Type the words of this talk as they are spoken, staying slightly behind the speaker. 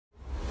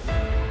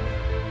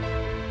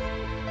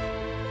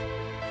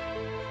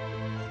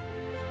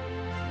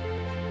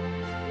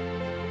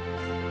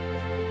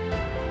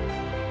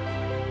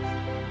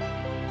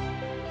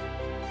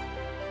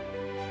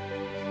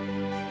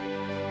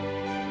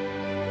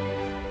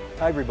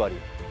Hi everybody,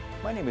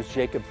 my name is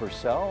Jacob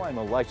Firsel. I'm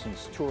a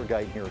licensed tour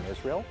guide here in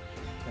Israel,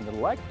 and I'd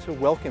like to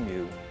welcome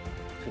you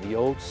to the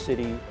old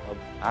city of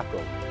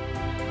Akko.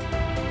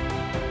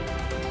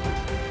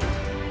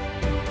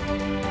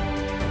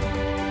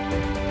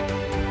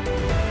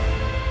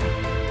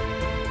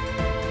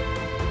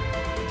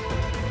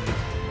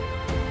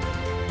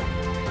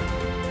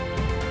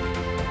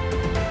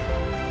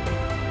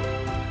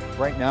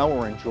 Right now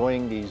we're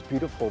enjoying these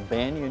beautiful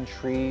banyan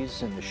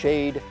trees in the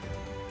shade,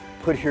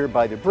 put here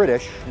by the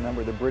British.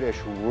 Remember, the British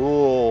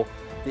rule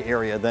the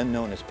area then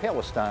known as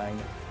Palestine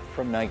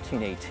from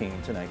 1918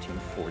 to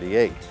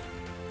 1948.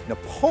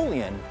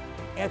 Napoleon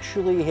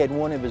actually had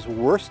one of his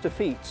worst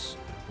defeats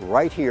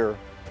right here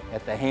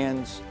at the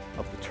hands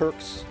of the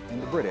Turks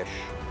and the British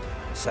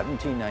in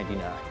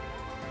 1799.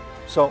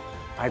 So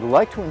I'd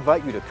like to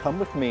invite you to come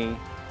with me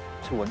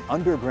to an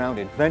underground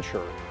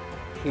adventure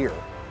here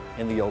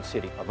in the old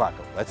city of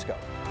Akko. Let's go.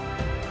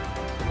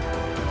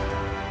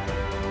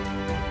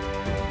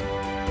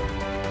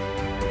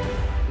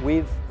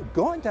 We've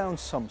gone down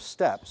some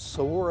steps,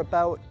 so we're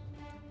about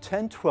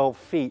 10-12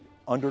 feet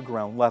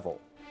underground level.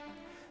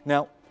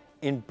 Now,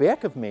 in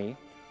back of me,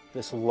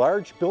 this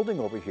large building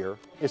over here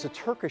is a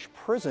Turkish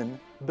prison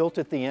built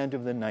at the end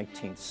of the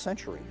 19th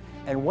century.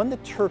 And when the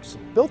Turks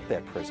built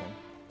that prison,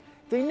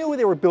 they knew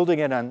they were building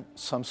it on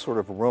some sort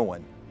of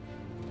ruin,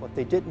 but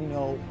they didn't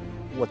know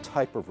what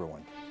type of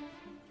ruin.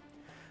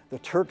 The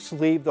Turks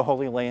leave the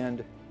Holy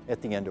Land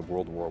at the end of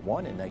World War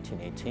I in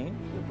 1918.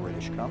 The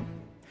British come.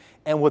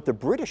 And what the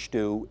British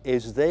do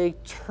is they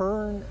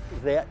turn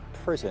that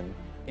prison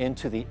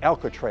into the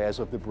Alcatraz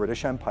of the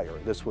British Empire.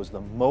 This was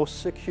the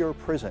most secure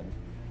prison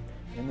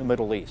in the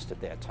Middle East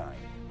at that time.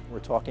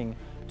 We're talking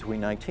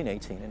between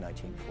 1918 and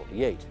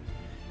 1948.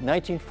 In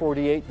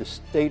 1948, the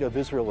State of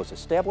Israel is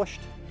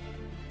established.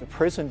 The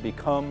prison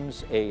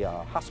becomes a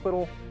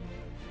hospital.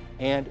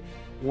 And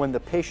when the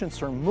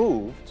patients are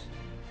moved,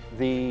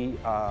 the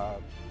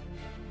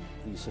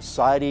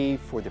Society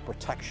for the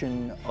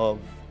Protection of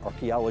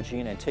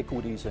Archaeology and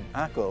Antiquities in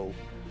Akko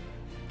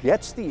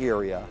gets the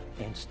area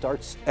and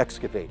starts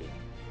excavating.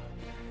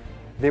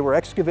 They were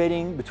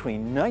excavating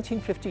between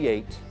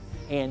 1958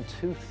 and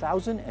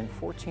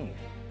 2014.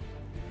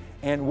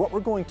 And what we're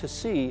going to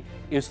see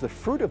is the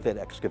fruit of that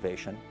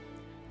excavation,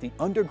 the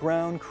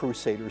underground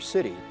Crusader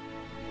city.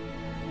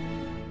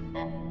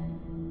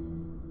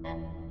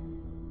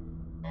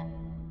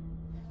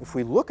 If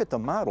we look at the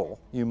model,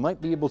 you might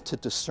be able to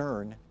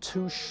discern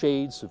two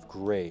shades of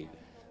gray.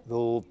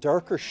 The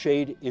darker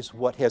shade is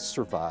what has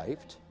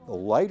survived. The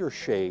lighter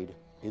shade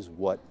is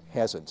what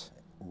hasn't.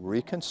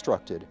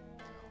 Reconstructed.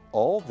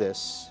 All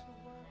this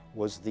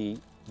was the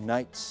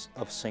Knights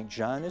of St.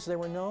 John, as they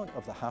were known,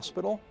 of the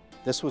hospital.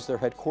 This was their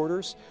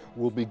headquarters.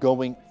 We'll be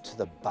going to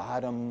the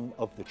bottom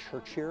of the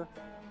church here,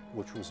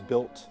 which was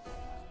built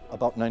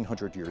about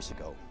 900 years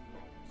ago.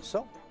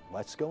 So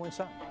let's go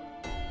inside.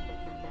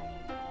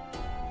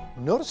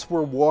 Notice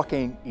we're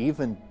walking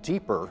even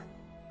deeper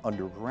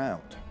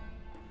underground.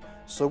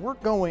 So we're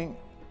going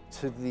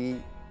to the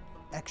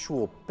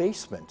actual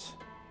basement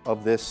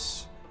of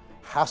this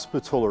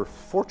hospitaller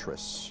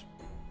fortress.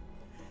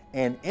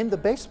 And in the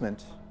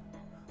basement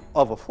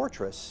of a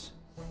fortress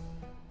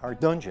are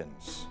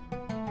dungeons.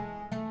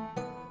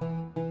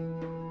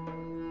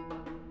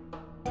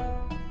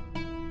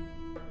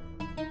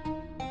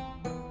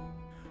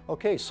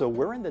 Okay, so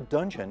we're in the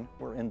dungeon.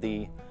 We're in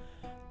the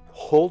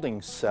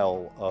holding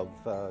cell of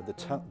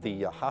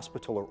the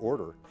hospitaller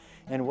order.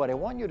 And what I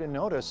want you to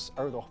notice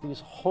are these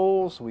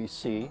holes we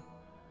see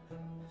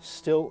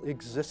still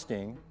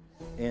existing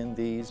in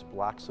these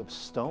blocks of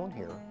stone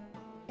here.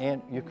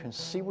 And you can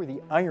see where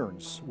the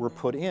irons were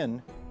put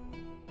in.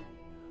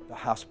 The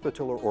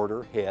hospitaller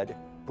order had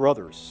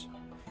brothers,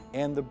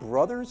 and the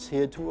brothers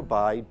had to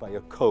abide by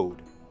a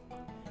code.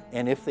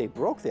 And if they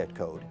broke that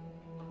code,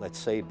 let's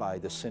say by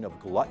the sin of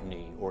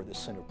gluttony or the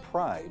sin of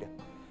pride,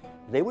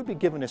 they would be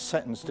given a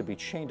sentence to be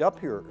chained up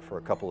here for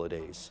a couple of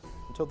days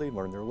until they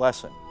learned their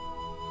lesson.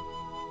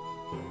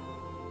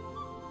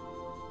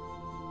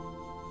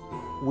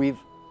 We've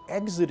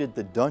exited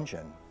the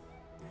dungeon,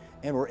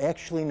 and we're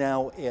actually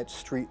now at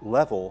street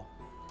level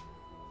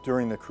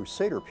during the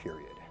Crusader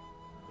period.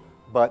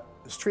 But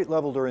street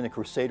level during the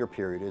Crusader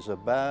period is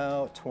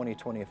about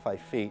 20-25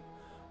 feet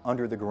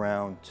under the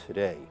ground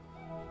today.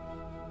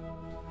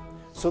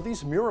 So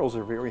these murals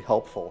are very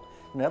helpful,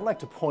 and I'd like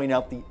to point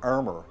out the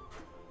armor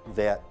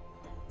that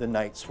the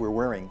knights were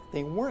wearing.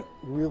 They weren't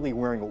really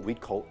wearing what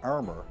we'd call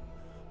armor,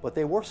 but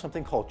they wore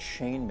something called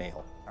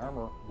chainmail.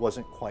 Armor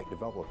wasn't quite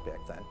developed back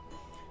then.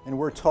 And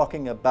we're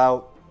talking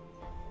about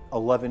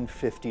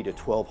 1150 to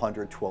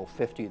 1200,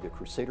 1250, the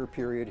Crusader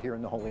period here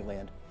in the Holy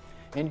Land.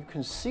 And you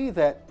can see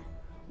that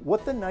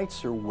what the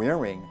knights are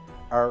wearing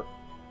are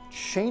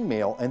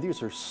chainmail, and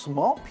these are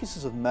small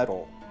pieces of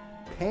metal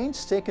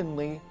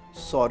painstakingly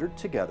soldered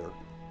together,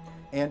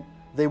 and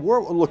they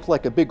wore what looked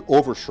like a big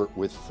overshirt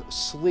with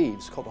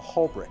sleeves called a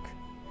hauberk.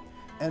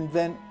 And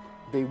then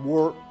they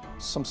wore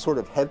some sort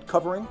of head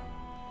covering.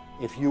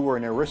 If you were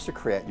an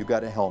aristocrat, you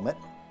got a helmet.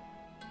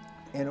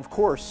 And of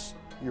course,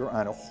 you're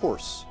on a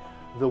horse.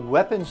 The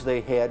weapons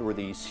they had were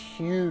these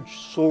huge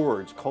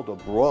swords called a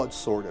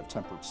broadsword of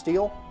tempered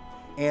steel.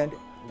 And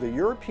the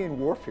European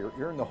warfare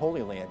here in the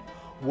Holy Land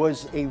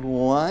was a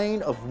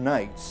line of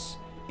knights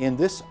in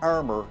this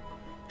armor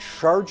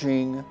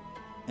charging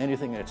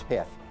anything in its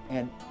path.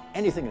 And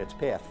anything in its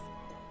path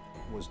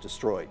was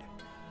destroyed.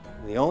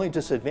 The only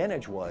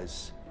disadvantage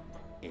was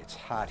it's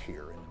hot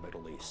here in the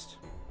Middle East.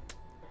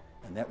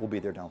 And that will be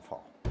their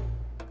downfall.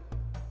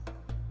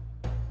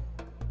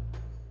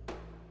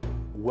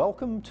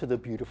 Welcome to the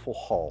beautiful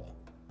hall.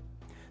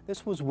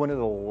 This was one of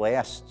the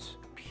last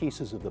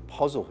pieces of the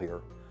puzzle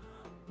here,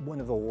 one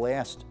of the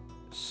last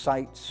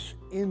sites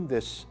in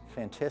this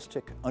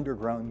fantastic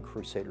underground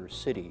Crusader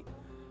city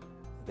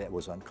that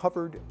was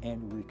uncovered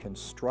and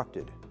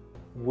reconstructed.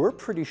 We're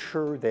pretty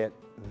sure that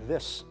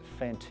this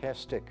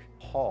fantastic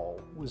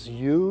hall was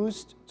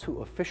used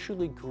to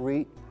officially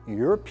greet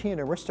European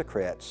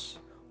aristocrats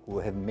who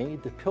have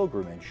made the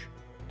pilgrimage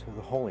to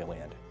the Holy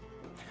Land.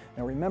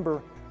 Now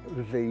remember,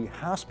 the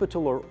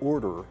Hospitaller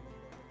order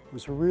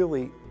was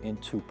really in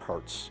two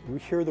parts. We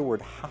hear the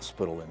word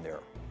hospital in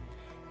there.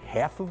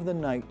 Half of the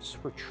knights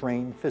were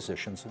trained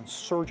physicians and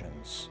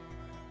surgeons.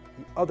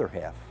 The other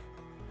half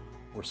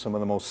were some of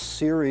the most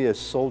serious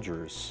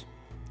soldiers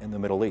in the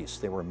Middle East.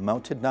 They were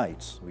mounted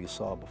knights, we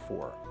saw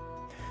before.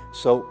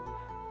 So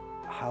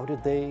how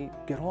did they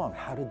get along?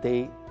 How did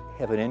they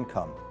have an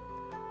income?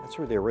 That's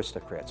where the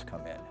aristocrats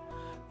come in.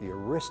 The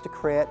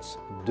aristocrats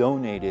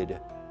donated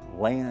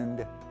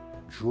land,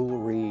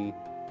 jewelry,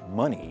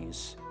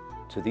 monies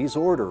to these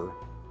order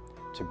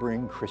to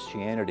bring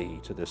Christianity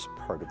to this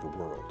part of the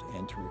world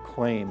and to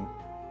reclaim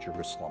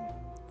Jerusalem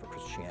for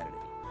Christianity.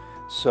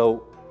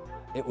 So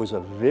it was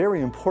a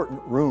very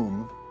important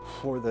room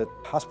for the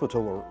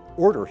Hospitaller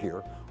order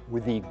here,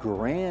 where the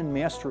Grand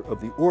Master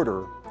of the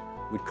order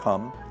would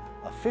come,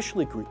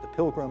 officially greet the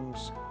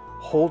pilgrims,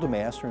 hold a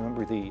mass.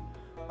 Remember, the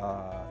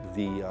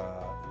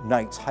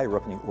knights higher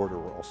up in the order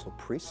were also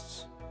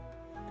priests.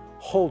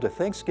 Hold a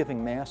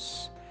Thanksgiving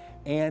Mass,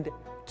 and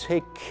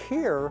take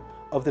care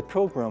of the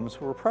pilgrims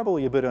who were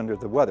probably a bit under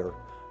the weather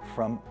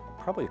from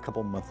probably a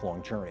couple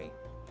month-long journey.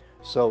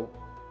 So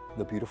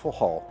the beautiful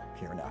hall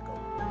here in Akko.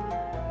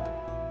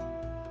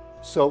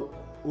 So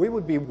we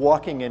would be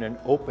walking in an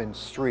open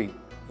street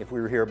if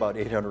we were here about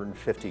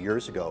 850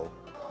 years ago.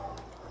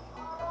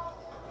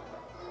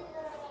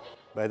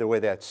 By the way,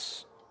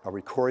 that's a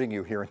recording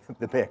you hear in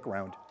the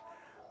background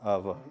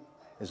of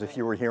as if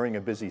you were hearing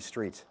a busy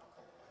street.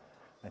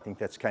 I think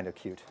that's kind of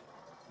cute.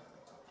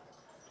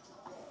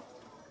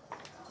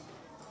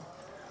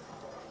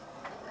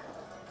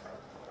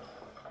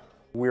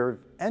 We've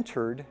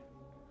entered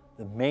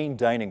the main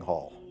dining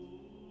hall.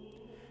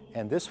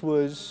 And this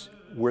was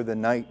where the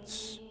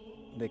knights,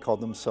 they called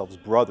themselves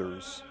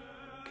brothers,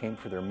 came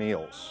for their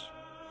meals.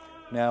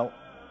 Now,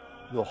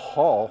 the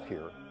hall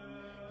here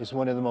is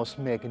one of the most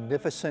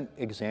magnificent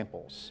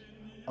examples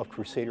of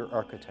Crusader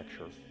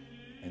architecture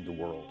in the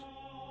world.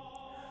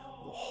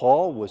 The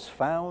hall was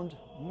found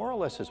more or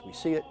less as we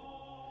see it.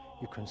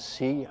 You can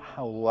see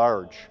how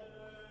large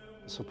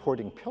the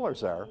supporting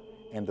pillars are,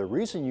 and the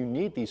reason you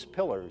need these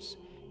pillars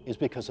is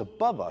because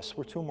above us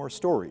were two more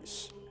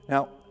stories.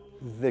 Now,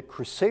 the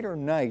Crusader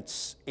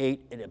knights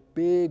ate at a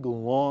big,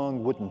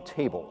 long wooden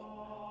table.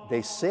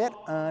 They sat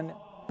on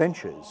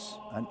benches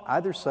on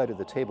either side of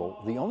the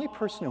table. The only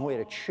person who had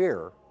a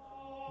chair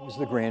was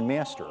the Grand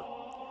Master.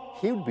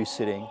 He would be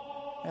sitting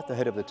at the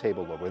head of the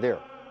table over there.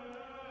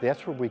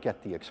 That's where we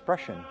get the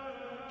expression,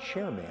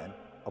 chairman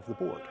of the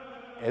board.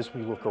 As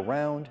we look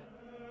around,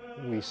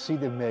 we see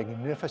the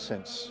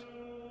magnificence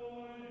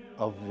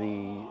of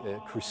the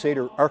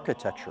Crusader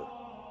architecture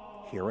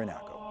here in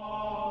Akko.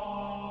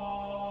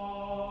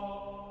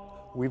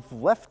 We've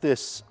left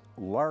this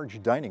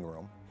large dining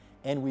room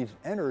and we've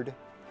entered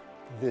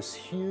this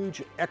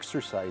huge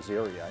exercise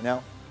area.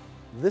 Now,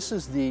 this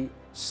is the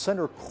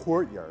center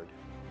courtyard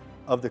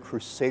of the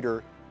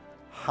Crusader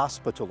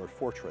Hospitaller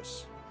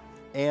fortress.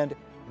 And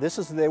this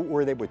is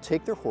where they would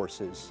take their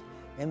horses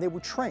and they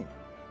would train.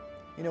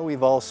 You know,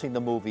 we've all seen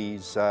the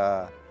movies,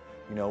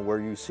 you know, where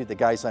you see the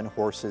guys on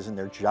horses and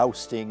they're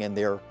jousting and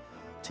they're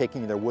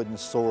taking their wooden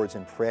swords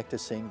and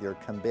practicing their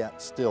combative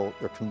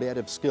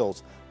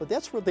skills. But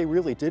that's what they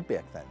really did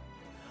back then.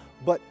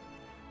 But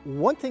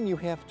one thing you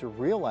have to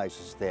realize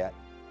is that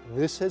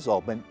this has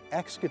all been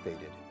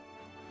excavated.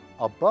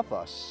 Above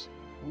us,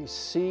 we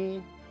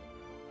see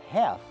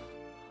half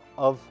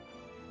of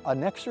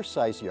an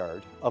exercise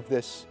yard of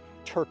this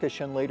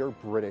Turkish and later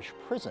British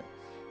prison.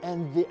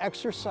 And the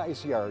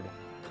exercise yard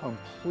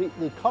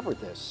completely covered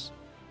this,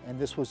 and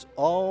this was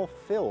all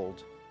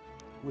filled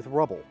with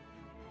rubble.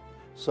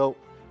 So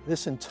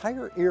this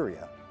entire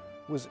area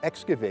was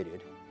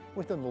excavated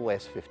within the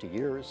last 50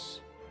 years,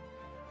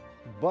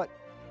 but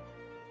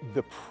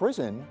the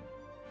prison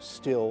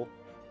still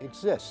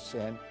exists.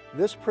 And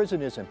this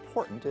prison is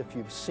important. If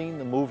you've seen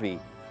the movie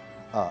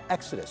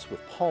Exodus with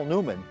Paul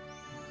Newman,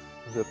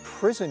 the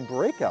prison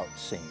breakout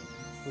scene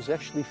was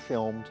actually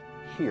filmed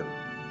here.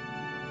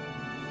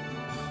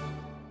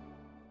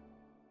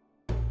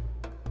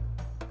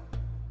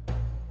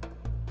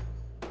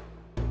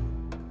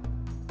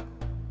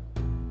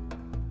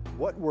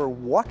 what we're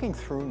walking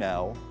through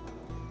now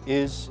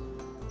is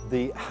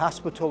the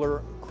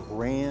Hospitaller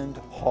Grand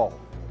Hall.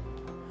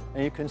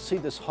 And you can see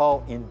this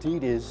hall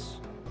indeed is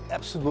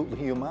absolutely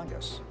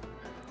humongous.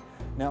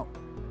 Now,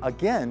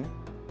 again,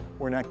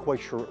 we're not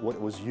quite sure what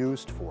it was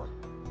used for.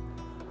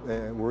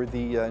 Were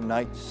the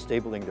knights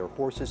stabling their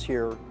horses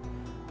here?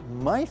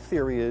 My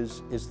theory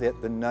is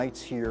that the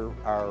knights here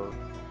are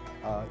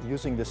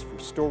using this for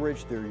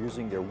storage. They're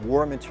using their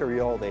war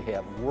material. They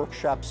have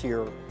workshops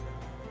here.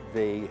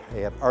 They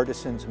have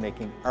artisans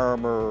making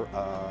armor,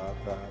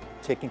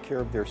 taking care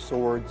of their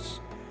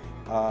swords.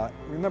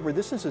 Remember,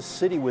 this is a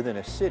city within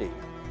a city,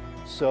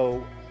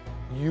 so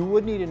you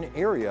would need an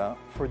area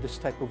for this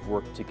type of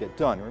work to get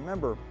done.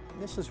 Remember,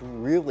 this is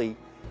really,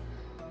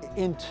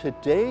 in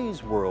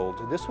today's world,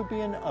 this would be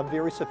a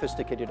very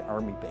sophisticated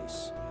army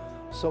base.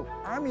 So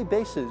army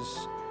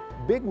bases,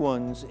 big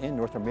ones in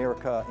North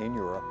America, in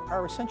Europe,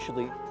 are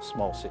essentially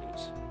small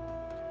cities.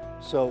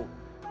 So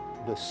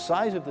the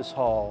size of this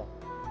hall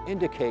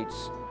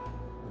indicates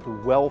the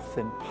wealth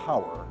and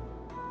power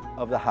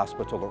of the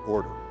Hospitaller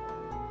order.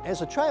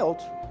 As a child,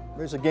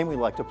 there's a game we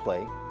like to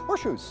play,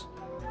 horseshoes.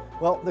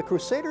 Well, the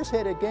Crusaders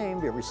had a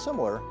game very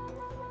similar,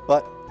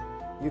 but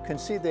you can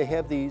see they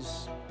have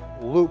these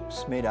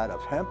loops made out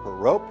of hemp or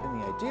rope,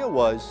 and the idea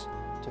was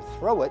to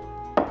throw it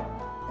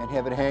and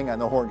have it hang on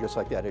the horn just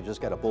like that. It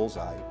just got a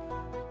bullseye.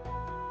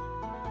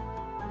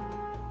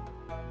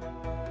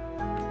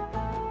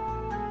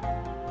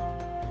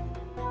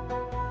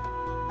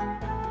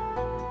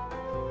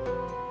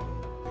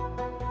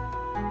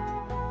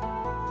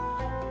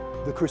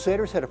 The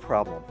Crusaders had a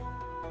problem.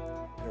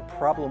 Their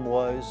problem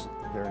was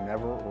there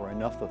never were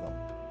enough of them.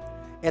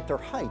 At their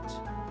height,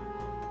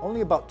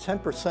 only about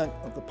 10%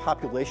 of the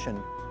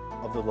population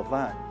of the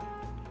Levant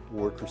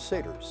were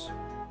Crusaders.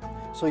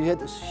 So you had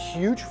this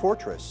huge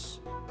fortress,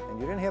 and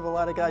you didn't have a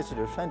lot of guys to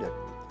defend it.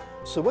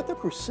 So what the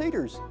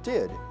Crusaders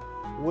did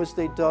was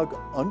they dug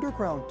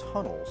underground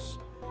tunnels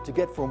to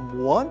get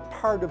from one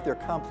part of their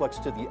complex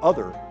to the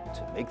other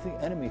to make the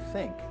enemy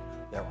think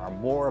there are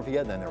more of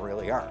you than there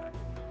really are.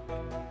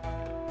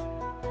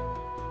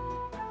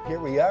 Here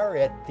we are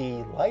at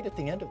the light at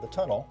the end of the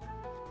tunnel,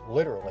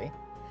 literally,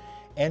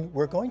 and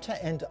we're going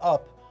to end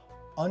up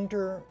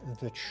under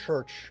the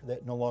church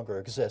that no longer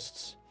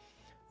exists.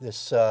 This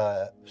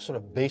sort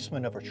of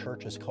basement of a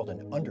church is called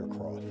an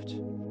undercroft.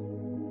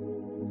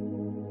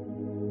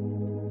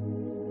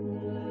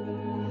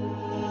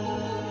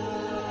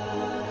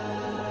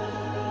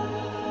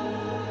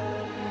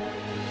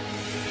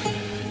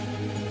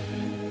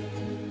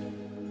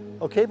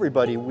 Okay,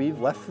 everybody,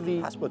 we've left the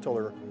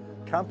Hospitaller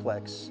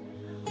complex.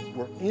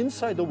 We're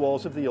inside the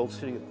walls of the old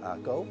city of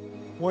Akko.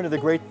 One of the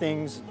great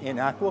things in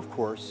Akko, of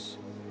course,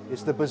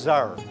 is the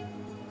bazaar,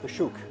 the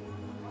shuk.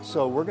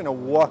 So we're going to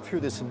walk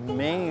through this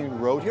main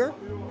road here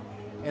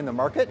in the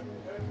market,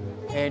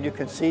 and you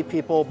can see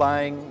people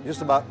buying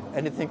just about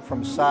anything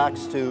from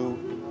socks to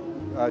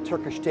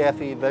Turkish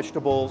taffy,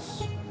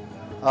 vegetables.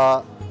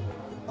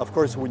 Of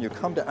course, when you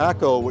come to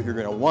Akko, what you're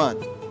going to want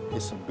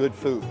is some good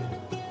food,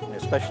 and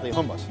especially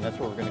hummus, and that's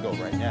where we're going to go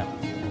right now.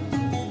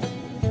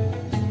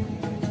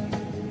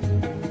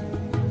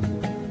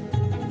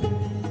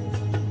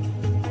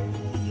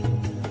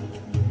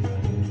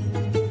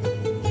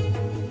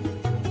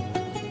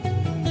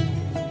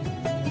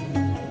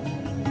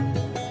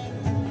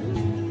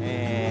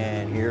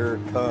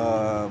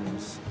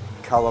 Comes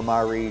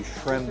calamari,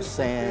 shrimp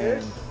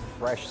sand,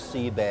 fresh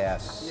sea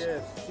bass.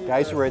 Yes,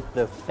 Guys, we're at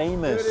the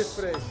famous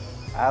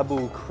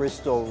Abu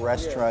Cristo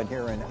restaurant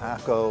here in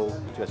Akko.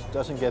 Just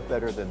doesn't get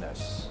better than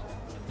this.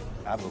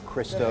 Abu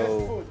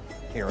Cristo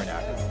here in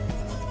Akko.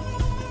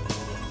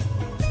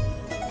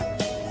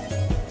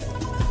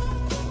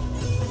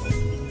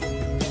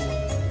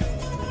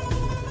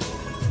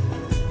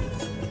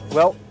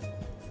 Well,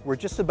 we're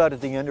just about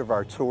at the end of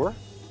our tour,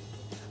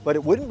 but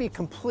it wouldn't be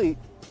complete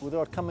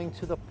without coming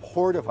to the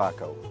port of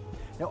Akko.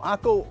 Now,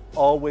 Akko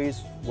always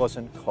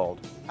wasn't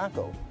called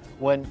Akko.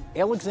 When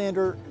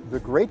Alexander the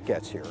Great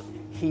gets here,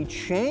 he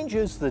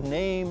changes the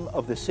name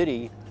of the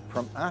city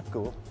from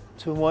Akko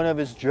to one of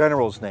his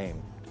generals'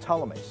 name,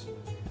 Ptolemais.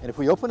 And if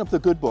we open up the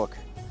good book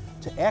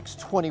to Acts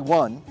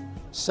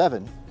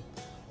 21:7,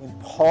 when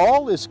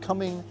Paul is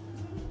coming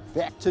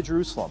back to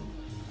Jerusalem,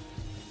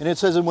 and it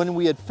says, "And when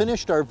we had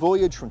finished our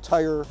voyage from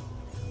Tyre,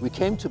 we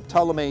came to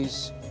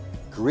Ptolemais,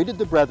 greeted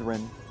the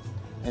brethren,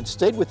 and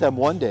stayed with them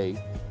one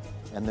day,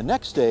 and the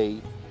next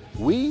day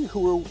we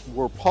who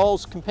were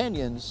Paul's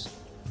companions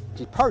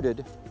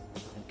departed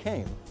and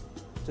came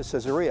to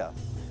Caesarea."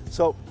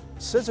 So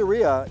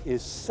Caesarea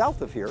is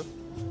south of here.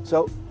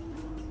 So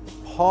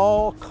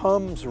Paul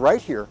comes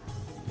right here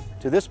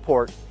to this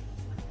port,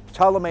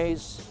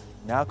 Ptolemais,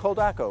 now called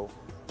Akko,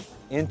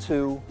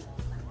 into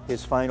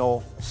his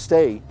final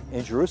stay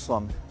in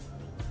Jerusalem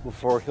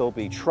before he'll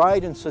be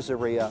tried in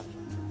Caesarea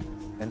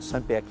and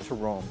sent back to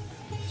Rome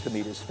to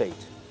meet his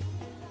fate.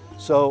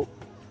 So,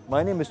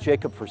 my name is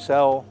Jacob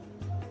Firsel,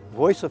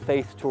 Voice of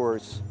Faith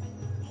Tours.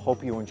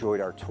 Hope you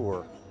enjoyed our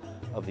tour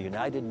of the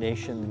United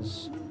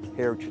Nations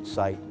Heritage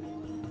Site,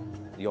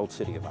 the old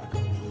city of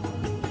Acre.